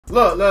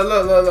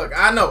Look.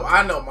 I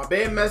know. My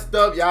bed messed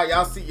up.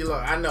 Y'all see you.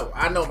 Look, I know,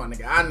 my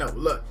nigga. I know.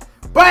 Look,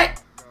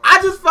 but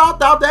I just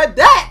found out that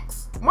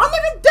Dax, my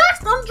nigga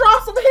Dax, done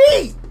dropped some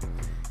heat.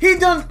 He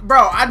done,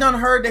 bro. I done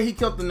heard that he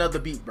killed another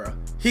beat, bro.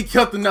 He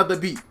killed another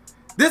beat.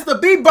 This the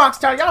BEATBOX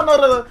challenge. Y'all know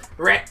the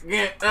you feel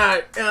me?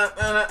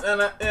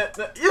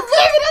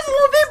 This is a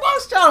little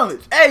BEATBOX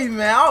challenge. Hey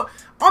man,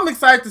 I'm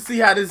excited to see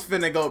how this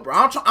finna go, bro.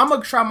 I'm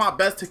gonna try my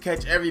best to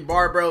catch every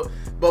bar, bro.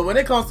 But when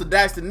it comes to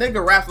Dax, the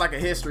nigga raps like a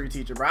history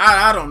teacher, bro.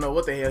 I don't know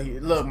what the hell he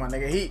look, my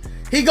nigga.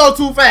 He go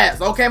too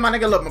fast, okay, my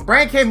nigga. Look, my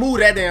brain can't move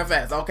that damn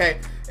fast,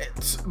 okay.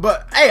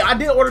 But hey, I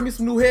did order me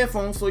some new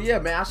headphones, so yeah,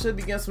 man, I should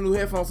be getting some new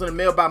headphones in the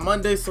mail by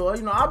Monday. So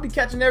you know, I'll be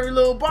catching every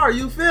little bar.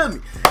 You feel me?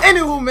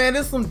 Anywho, man,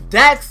 this some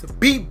Dax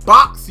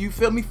BEATBOX. You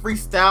feel me?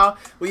 Freestyle.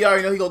 We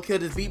already know he gonna kill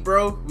this beat,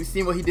 bro. We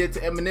seen what he did to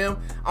Eminem.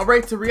 I'm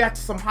ready to react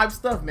to some hype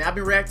stuff, man. I've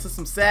been reacting to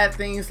some sad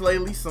things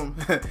lately, some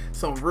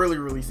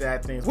really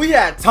sad things. We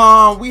had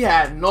Tom, we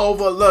had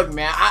Nova. Look,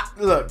 man,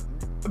 look,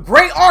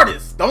 great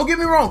artists. Don't get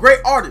me wrong, great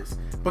artists.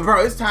 But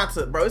bro, it's time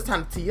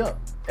to tee up.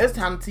 It's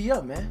time to tee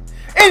up, man.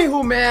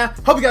 Anywho, man,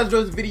 hope you guys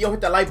enjoyed this video.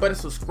 Hit that like button,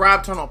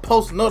 subscribe, turn on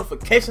post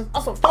notifications.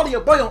 Also, follow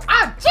your boy on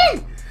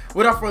IG.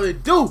 Without further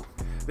ado,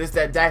 this is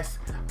that Dax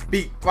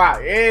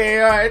BEATBOX.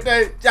 Yeah,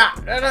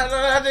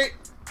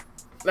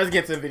 let's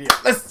get to the video.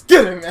 Let's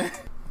get it, man.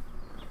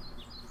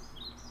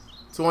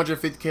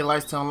 250K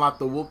likes to unlock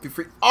the whoopty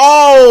free.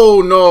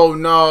 Oh,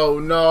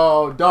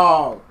 no,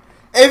 dog.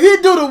 If he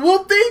do the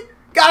whoopty,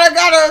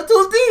 gotta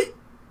tutti.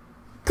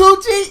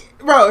 Coochie,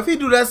 bro. If he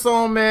do that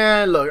song,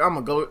 man, look,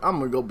 I'm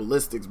gonna go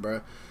ballistics,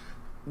 bro.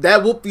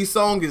 That whoopty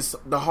song is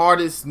the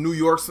hardest New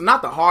York,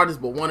 not the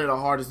hardest, but one of the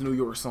hardest New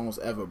York songs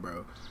ever,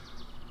 bro.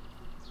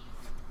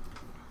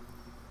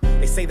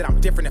 They say that I'm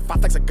different. If I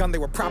flex a gun, they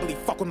would probably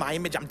fuck with my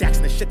image. I'm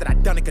Daxing the shit that I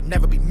done, it could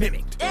never be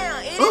mimicked.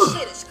 Damn, this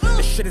shit exclusive.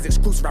 This shit is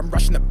exclusive. I'm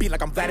rushing the beat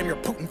like I'm Vladimir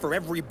Putin. For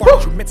every bar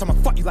that you miss, I'ma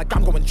fuck you like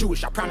I'm going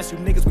Jewish. I promise you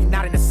niggas, we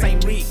not in the same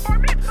league.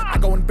 I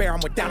go and bear,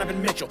 I'm with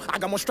Donovan Mitchell. I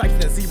got more stripes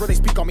than a zebra. They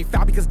speak on me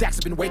foul because Dax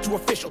has been way too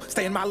official.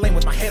 Stay in my lane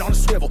with my head on a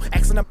swivel.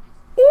 Xing them.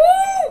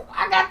 Ooh,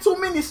 I got too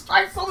many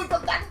stripes on me.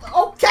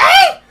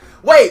 Okay.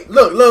 Wait,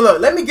 look.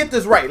 Let me get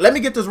this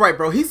right.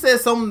 Bro. He said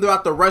something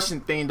about the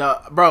Russian thing,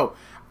 bro.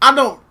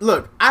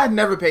 I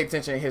never paid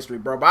attention in history,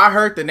 bro, but I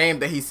heard the name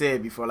that he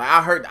said before. Like,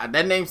 I heard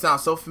that name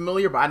sounds so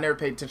familiar, but I never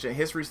paid attention in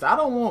history, so I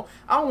don't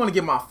want to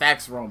get my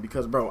facts wrong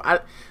because, bro,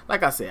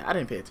 like I said, I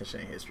didn't pay attention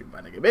in history, my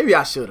nigga. Maybe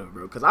I should have,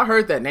 bro, because I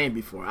heard that name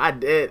before. I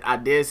did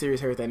seriously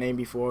heard that name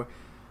before.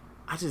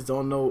 I just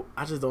don't know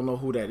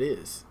who that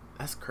is.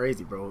 That's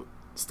crazy, bro.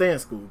 Stay in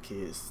school,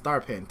 kids.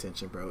 Start paying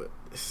attention, bro.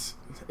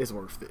 It's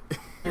worth it.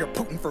 You're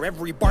Putin. For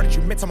every bar that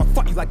you miss, I'ma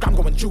fuck you like I'm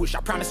going Jewish. I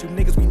promise you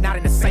niggas, we not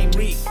in the same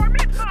league.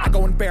 I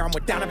go and bear, I'm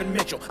with Donovan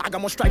Mitchell. I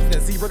got more stripes than a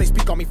zebra. They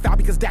speak on me foul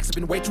because Dax has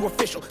been way too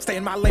official. Stay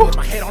in my lane with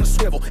my head on a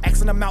swivel.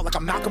 Xing them out like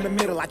I'm Malcolm in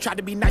the middle. I tried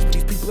to be nice, but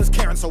these people is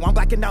Karen, so I'm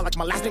blacking out like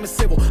my last name is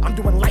Civil. I'm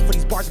doing life for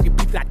these bars. If you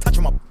beat that, I touch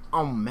them up.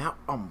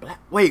 I'm black.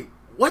 Wait,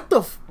 what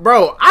the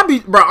bro?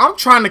 I'm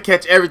trying to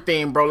catch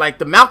everything, bro. Like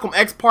the Malcolm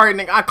X part,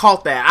 nigga. I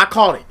caught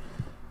it,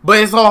 but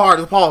it's so hard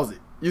to pause it.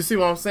 You see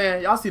what I'm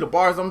saying? Y'all see the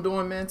bars I'm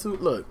doing, man, too?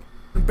 Look.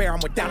 Bear, I'm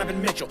with Donovan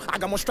Mitchell. I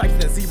got more stripes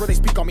than a zebra. They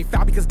speak on me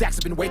foul because Dax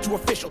has been way too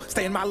official.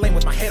 Stay in my lane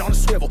with my head on a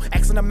swivel.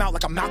 Xing them out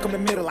like I'm Malcolm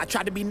in the middle. I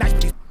tried to be nice,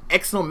 but these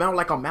Xing them out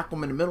like I'm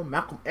Malcolm in the middle.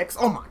 Malcolm X.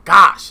 Oh my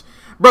gosh,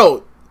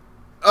 bro.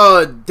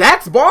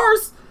 Dax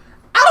bars.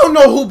 I don't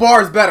know who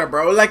bars better,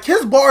 bro. Like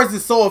his bars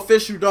is so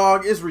official,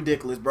 dog. It's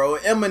ridiculous, bro.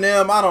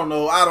 Eminem, I don't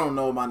know,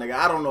 my nigga.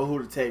 I don't know who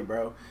to take,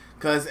 bro.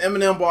 Cause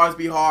Eminem bars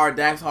be hard.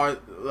 Dax hard.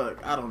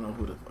 Look, I don't know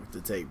who the fuck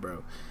to take,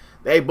 bro.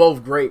 They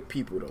both great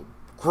people though.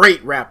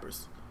 Great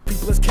rappers.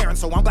 People is Karen,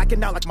 so I'm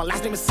blacking out like my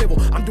last name is Civil.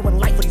 I'm doing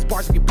life for these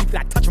bars. If you beat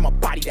that, I touch them, I'll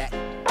body that.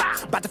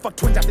 About to fuck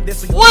twins after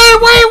this. So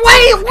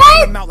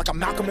wait! I'm out like I'm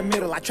Malcolm in the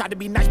middle. I tried to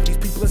be nice, but these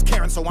people is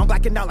Karen, so I'm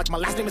blacking out like my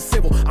last name is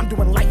Civil. I'm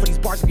doing life for these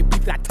bars. If you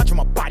beat that, I touch them,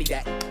 I'll body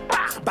that.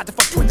 About to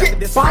fuck twins after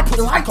this. So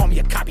call me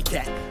a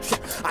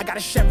copycat. I got a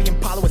Chevy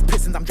Impala with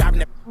pistons. I'm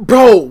driving it.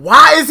 Bro,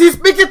 why is he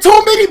speaking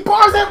too many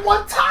bars at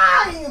one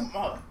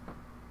time?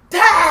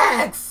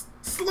 Dax!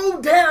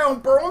 Slow down,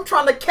 bro. I'm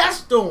trying to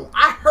catch them.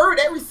 I heard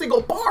every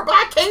single bar, but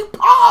I can't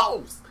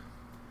pause.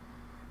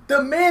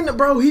 The man,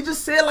 bro, he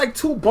just said like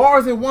 2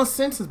 bars in one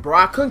sentence, bro.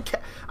 I couldn't.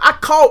 I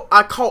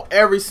caught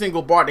every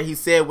single bar that he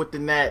said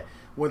within that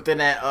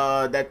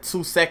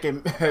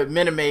 2-second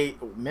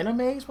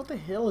minimage. What the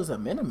hell is a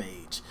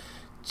minimage?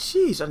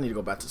 Jeez, I need to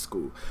go back to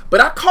school. But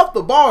I caught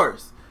the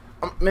bars.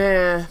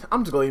 Man,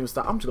 I'm just gonna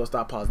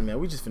stop pausing, man.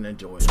 We just finna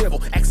enjoy it. Swivel,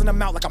 Xing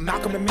them out like I'm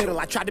Malcolm in the middle.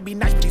 I tried to be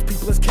nice, but these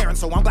people is Karen,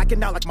 so I'm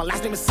blacking out like my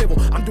last name is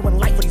Civil. I'm doing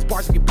life for these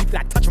bars. If you beat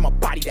that, I touch them, I'll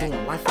body that.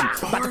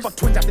 About to fuck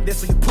twins after this,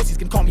 so you pussies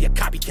can call me a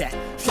copycat.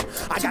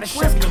 I got a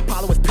Chevy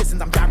Impala with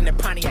pistons. I'm driving in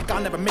Pontiac.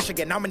 I'll never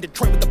Michigan. I'm in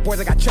Detroit with the boys.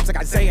 I got chips like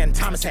Isaiah and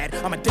Thomas had.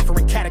 I'm a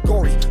different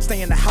category.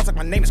 Stay in the house like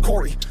my name is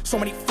Corey. So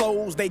many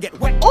flows, they get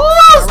wet.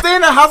 Oh, stay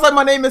in the house like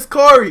my name is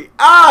Corey.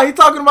 Ah, he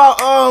talking about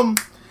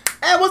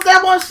hey, what's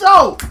that one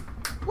show?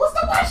 What's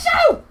the one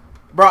show?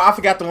 Bro, I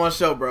forgot the one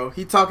show, bro.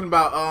 He talking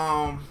about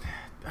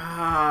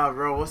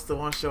What's the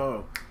one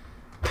show?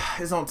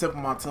 It's on the tip of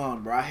my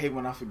tongue, bro. I hate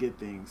when I forget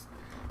things.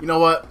 You know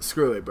what?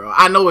 Screw it, bro.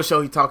 I know what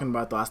show he talking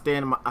about, though. I stay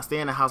in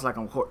the house like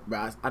I'm court,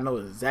 bro. I know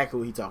exactly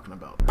what he talking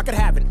about. I could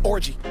have an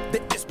orgy.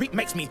 This beat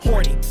makes me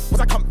horny. Once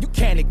I come, you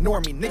can't ignore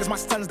me. Niggas, my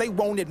sons, they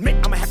won't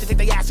admit. I'ma have to take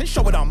their ass and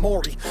show it on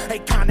Maury. Hey,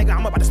 con nigga,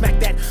 I'm about to smack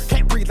that.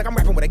 Can't breathe like I'm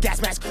rapping with a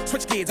gas mask.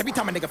 Switch gears every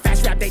time a nigga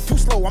fast rap. They too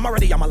slow. I'm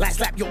already on my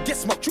last lap. You'll get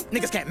smoked. You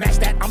niggas can't match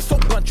that. I'm so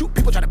blunt. You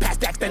people try to pass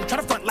that. Then try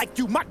to front like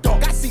you, my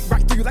dog. I see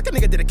right through you like a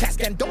nigga did a CAT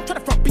scan. Don't try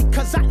to front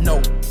because I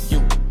know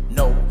you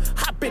know.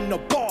 Hop in the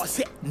bars,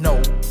 hit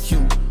no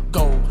you.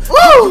 Go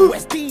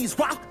USDs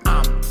while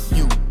I'm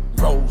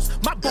euros.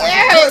 My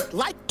boy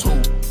like 2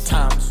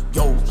 times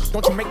yo.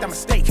 Don't you make that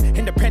mistake.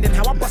 Independent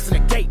how I bust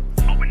in the gate.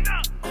 Open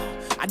up.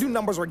 I do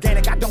numbers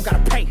organic. I don't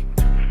gotta pay.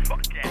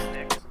 Fuck that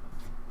nigga.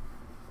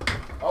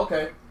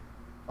 Okay.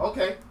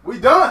 We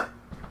done.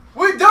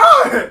 We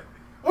done.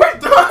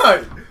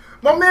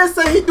 My man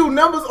said he do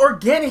numbers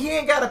organic. He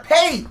ain't gotta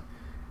pay.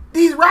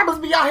 These rappers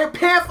be out here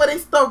paying for their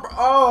stuff.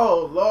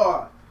 Oh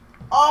Lord.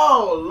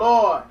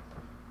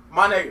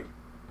 My nigga.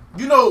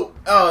 You know,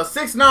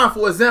 6ix9ine,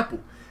 for example,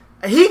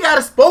 he got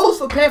exposed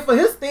for paying for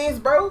his things,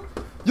 bro.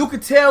 You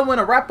could tell when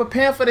a rapper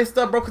paying for their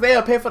stuff, bro, because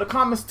they'll pay for the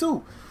comments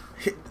too.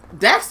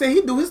 Dax said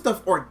he do his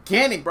stuff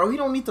organic, bro. He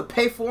don't need to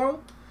pay for him.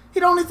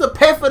 He don't need to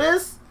pay for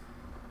this.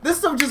 This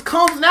stuff just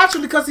comes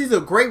naturally because he's a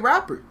great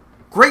rapper.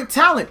 Great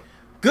talent.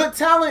 Good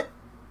talent.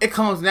 It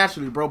comes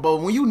naturally, bro. But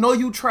when you know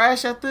you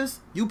trash at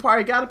this, you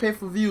probably got to pay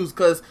for views.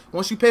 Because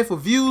once you pay for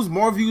views,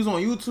 more views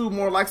on YouTube,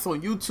 more likes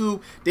on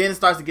YouTube, then it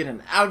starts to get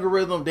an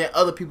algorithm. Then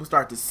other people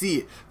start to see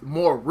it.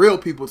 More real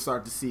people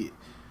start to see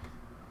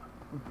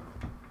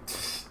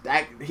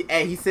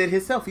it. He said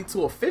himself, he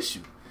too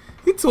official.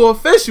 He too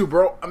official,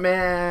 bro.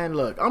 Man,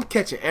 look, I'm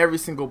catching every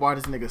single bar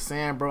this nigga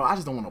saying, bro. I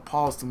just don't want to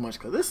pause too much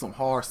because there's some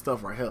hard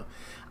stuff right here.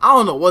 I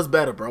don't know what's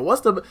better, bro.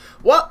 What's the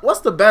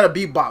better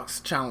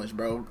beatbox challenge,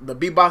 bro? The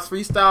beatbox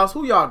freestyles?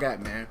 Who y'all got,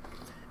 man?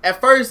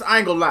 At first, I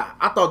ain't gonna lie.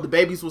 I thought the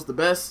Babies was the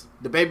best.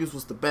 The Babies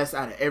was the best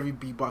out of every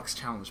beatbox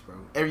challenge, bro.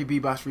 Every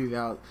beatbox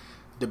freestyle,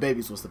 the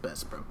Babies was the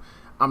best, bro.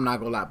 I'm not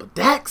gonna lie. But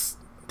Dax,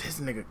 this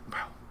nigga, bro.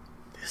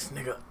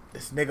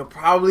 This nigga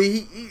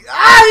probably he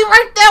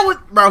right there with,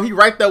 bro. He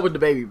right there with the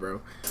Baby,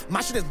 bro.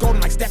 My shit is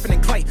golden like Stephen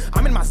and Clay.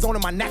 I'm in my zone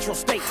in my natural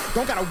state.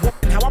 Don't gotta work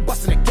in how I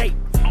bust in the gate.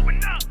 Open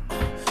up.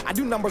 I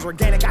do numbers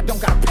organic. I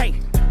don't gotta pay.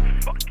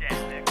 Fuck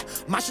that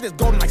nigga. My shit is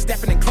golden like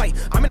Stephen and Clay.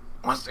 I'm in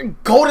my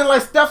shit golden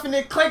like Stephen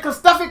and Clay, cause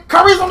Stephen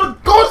Curry's on the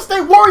Golden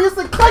State Warriors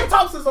and Klay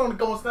Thompson's on the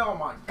Golden State. Oh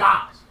my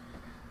gosh,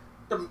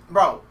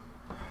 bro.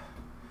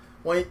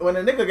 When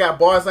a nigga got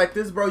bars like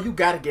this, bro, you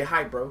gotta get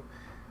hype, bro.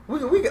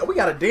 We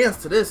gotta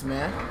dance to this,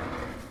 man.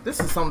 This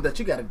is something that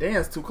you gotta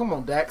dance to. Come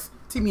on, Dax.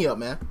 Tee me up,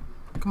 man.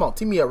 Come on,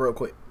 tee me up real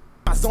quick.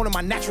 My zone in my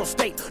natural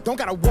state. Don't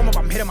gotta warm up,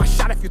 I'm hitting my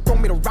shot. If you throw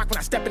me the rock when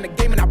I step in the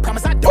game, and I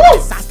promise I don't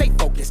miss. I stay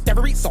focused.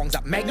 Every song's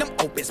up, magnum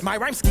opus. My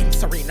rhyme scheme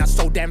serena,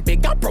 so damn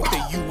big. I broke the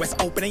US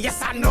Open, and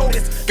yes, I know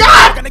this.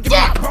 I'm gonna give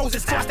my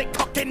roses, so I stay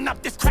cooking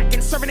up this crack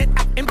and serving it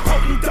out in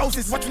potent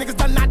doses. What you niggas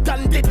done, not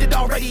done, did it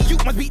already. You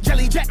must be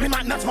jelly jet, me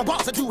my nuts, my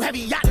balls are too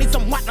heavy. I need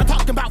some what, not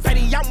talking about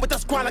fatty. I'm with the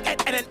squad like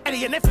Ed and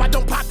Eddie, and if I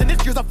don't pop, then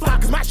this year's a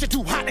flop, cause my shit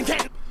too hot and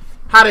can't.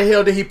 How the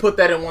hell did he put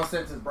that in one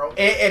sentence, bro?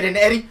 Ed and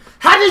Eddie?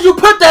 How did you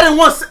put that in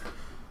one sentence?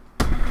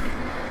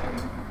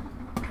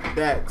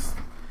 Dax,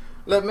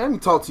 let me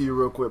talk to you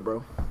real quick,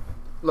 bro.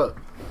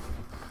 Look,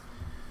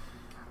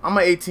 I'm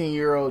an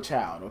 18-year-old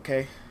child,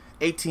 okay?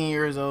 18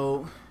 years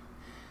old.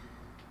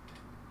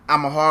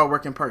 I'm a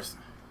hard-working person.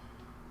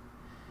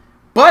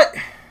 But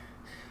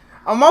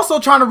I'm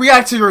also trying to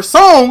react to your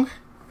song,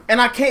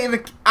 and I can't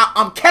even...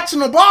 I'm catching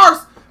the bars,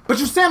 but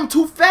you saying them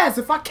too fast.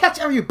 If I catch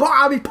every bar,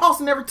 I'll be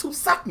pausing every 2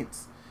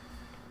 seconds.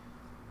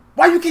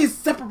 Why you can't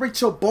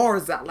separate your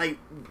bars out? Like,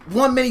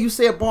 1 minute you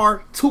say a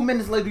bar, 2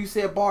 minutes later you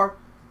say a bar,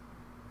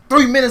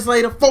 3 minutes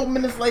later, 4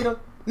 minutes later,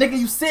 nigga,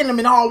 you send them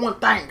in all one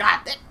thing. God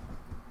damn.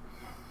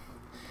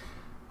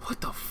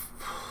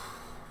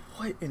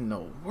 What in the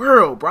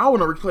world, bro? I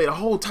want to replay the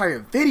whole entire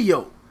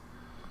video.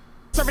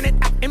 Serving it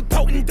out in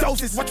potent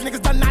doses. What you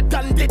niggas done, not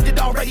done, did it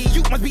already.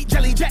 You must be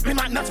jelly jet, me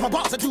my nuts, my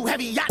balls are too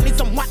heavy. I need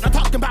some what, not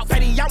talking about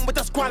fatty. I'm with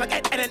the squad like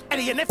Ed and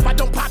Eddie, and if I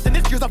don't pop, then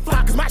this year's a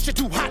flop, cause my shit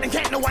too hot and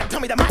can't no one tell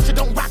me that my shit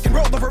don't rock and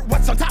roll over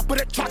what's on top of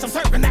the charts. I'm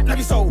serving that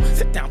levy, so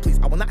sit down, please.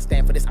 I will not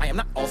stand for this. I am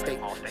not all state.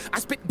 I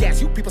spit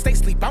gas, you people stay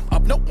sleep. I'm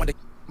up, no wonder.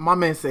 My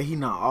man said he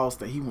not all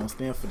state. He won't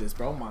stand for this,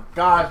 bro. Oh my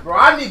gosh, bro.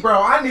 I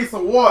need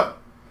some water.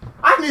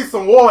 I need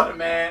some water,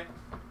 man.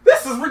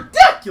 This is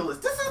ridiculous.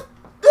 This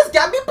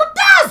got me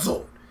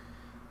bedazzled.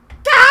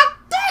 God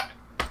damn!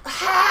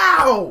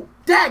 How?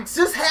 Dax,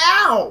 just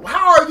how?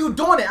 How are you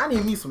doing it? I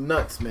need me some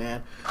nuts,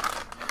 man.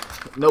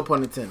 No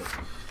pun intended.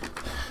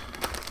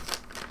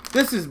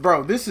 This is,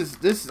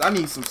 I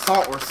need some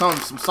salt or some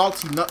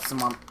salty nuts in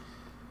my...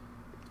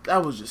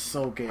 That was just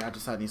so gay. I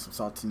need some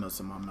salty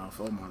nuts in my mouth.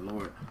 Oh my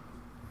lord.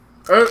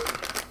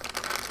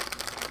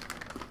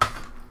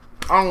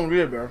 I don't get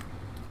it, bro.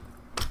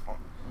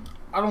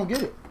 I don't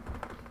get it.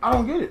 I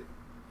don't get it.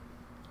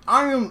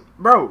 I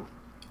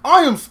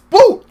am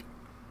spooked.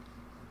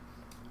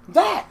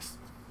 Dax,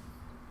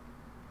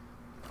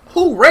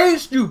 who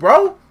raised you,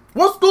 bro?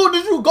 What school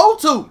did you go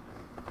to?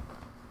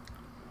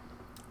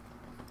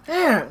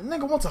 Damn,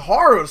 nigga went to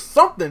horror or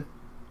something.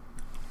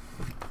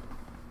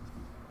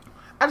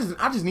 I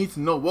just need to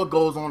know what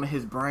goes on in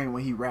his brain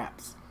when he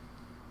raps.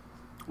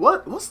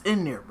 What's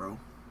in there, bro?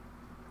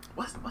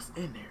 What's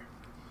in there?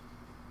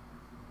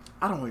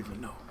 I don't even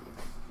know.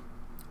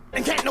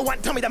 And can't no one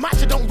tell me that my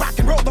shit don't rock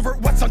and roll over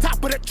what's on top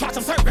of the charts.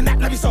 I'm serving that,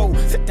 let me so.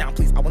 Sit down,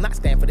 please. I will not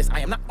stand for this. I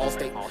am not all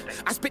state.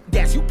 I spit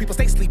gas, you people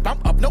stay asleep. I'm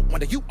up, no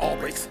wonder you all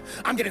breaks.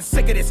 I'm getting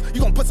sick of this.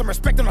 You gonna put some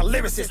respect on a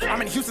lyricist.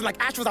 I'm in Houston like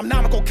Astros. I'm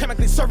nomical,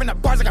 chemically serving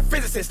up bars like a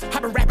physicist.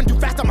 I've been rapping too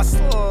fast, I'm a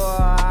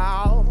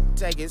slow.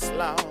 Take it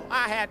slow.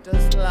 I had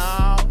to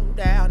slow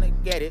down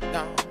and get it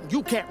gone.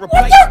 You can't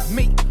replace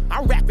me.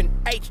 I rap in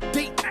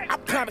HD. I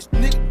promise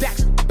nigga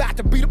Dax about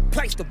to be the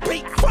place to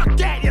be. Fuck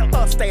that, you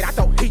upstate. I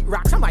throw heat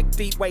rocks. I'm like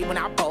deep wave when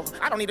I bowl.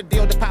 I don't need a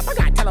deal to pop. I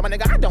gotta tell him a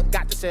nigga I don't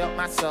got to sell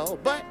my soul.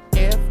 But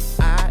if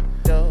I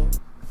do.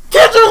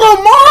 Kendrick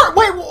Lamar?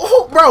 Wait,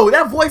 who, bro,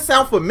 that voice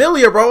sound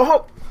familiar,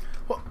 bro.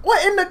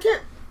 What in the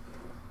kid?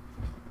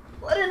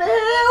 What in the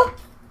hell?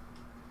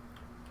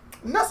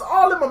 Nuts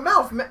all in my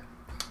mouth, man.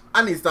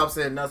 I need to stop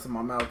saying nuts in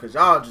my mouth because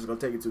y'all just gonna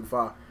take it too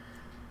far.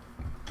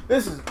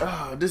 This is,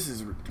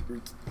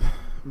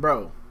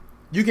 bro.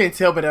 You can't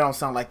tell me that don't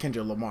sound like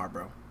Kendrick Lamar,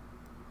 bro.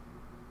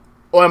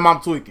 Or am I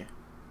tweaking?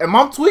 Am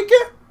I tweaking?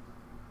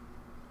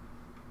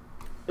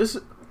 This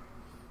is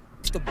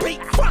the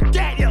beat. Fuck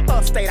that, you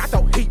upstate. I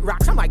throw heat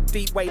rocks. I'm like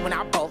deep wave when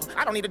I bowl.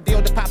 I don't need a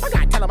deal to pop. I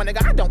gotta tell him a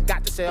nigga I don't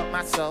got to sell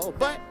my soul.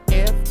 But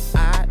if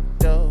I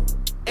do,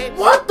 it's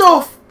what the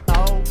f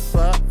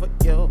over for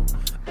you.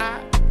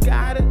 I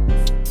gotta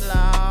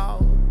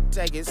slow,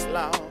 take it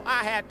slow.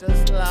 I had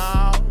to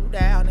slow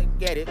down and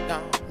get it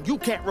gone. You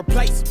can't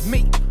replace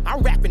me. I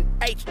rap in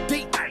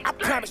HD. I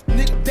promise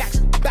nigga Dax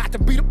about to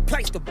be the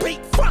place to be.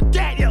 Fuck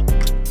that, yo.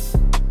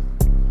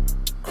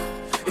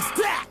 It's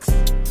Dax.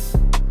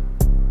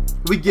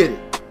 We get it.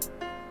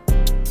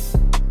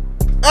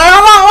 Hey,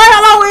 hold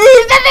on, he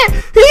hit that.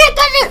 He hit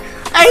that.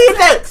 Hey, he hit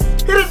that.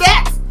 Hit it,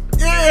 Dax.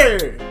 Yeah.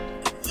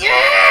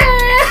 Yeah.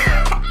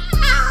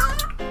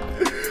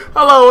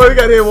 Hold on, we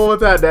gotta hit it one more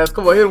time, Dax.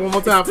 Come on, hit it one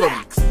more time for me.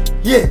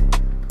 Yeah.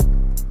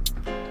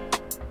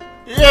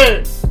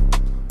 Yeah.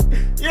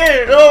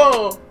 Yeah.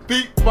 Oh.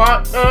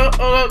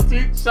 BEATBOX.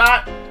 Deep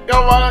shot.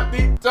 Come on,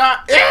 deep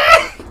shot.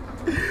 Yeah.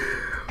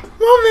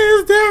 My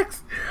man's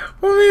Dax.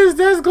 My man's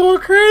Dax going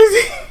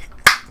crazy.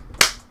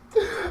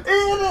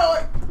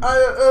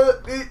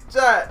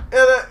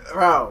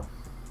 Bro,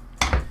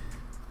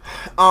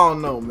 I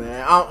don't know,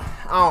 man. I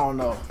don't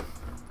know.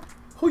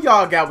 Who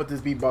y'all got with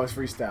this beatbox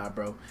freestyle,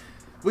 bro?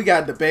 We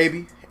got the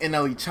baby,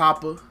 NLE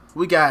Chopper.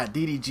 We got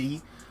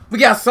DDG. We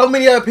got so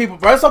many other people,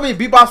 bro. There's so many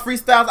beatbox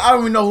freestyles. I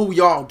don't even know who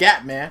y'all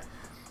got, man.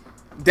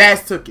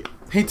 Dax took it.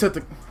 He took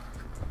the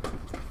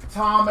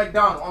Tom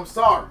McDonald.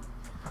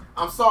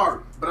 I'm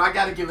sorry, but I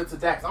gotta give it to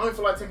Dax. I don't even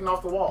feel like taking it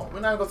off the wall.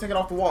 We're not even gonna take it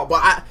off the wall.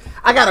 But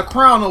I got a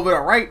crown over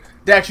there, right?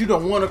 Dax, you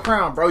done won a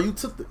crown, bro. You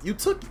took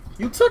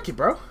it,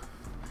 bro.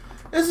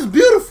 This is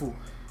beautiful.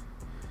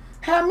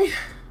 Have me.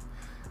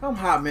 I'm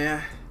hot,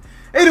 man.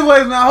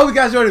 Anyways, man, I hope you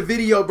guys enjoyed the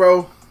video,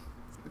 bro.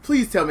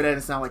 Please tell me that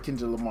didn't sound like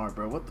Kendrick Lamar,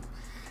 bro. What the?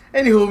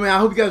 Anywho, man, I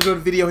hope you guys enjoyed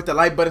the video. Hit the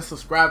like button,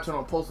 subscribe, turn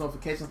on post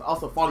notifications.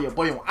 Also, follow your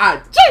boy on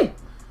IG.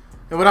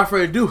 And without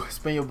further ado,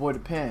 spin your boy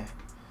Depend.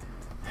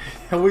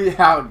 And we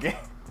out, gang.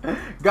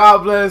 God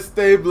bless,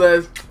 stay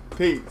blessed,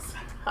 peace.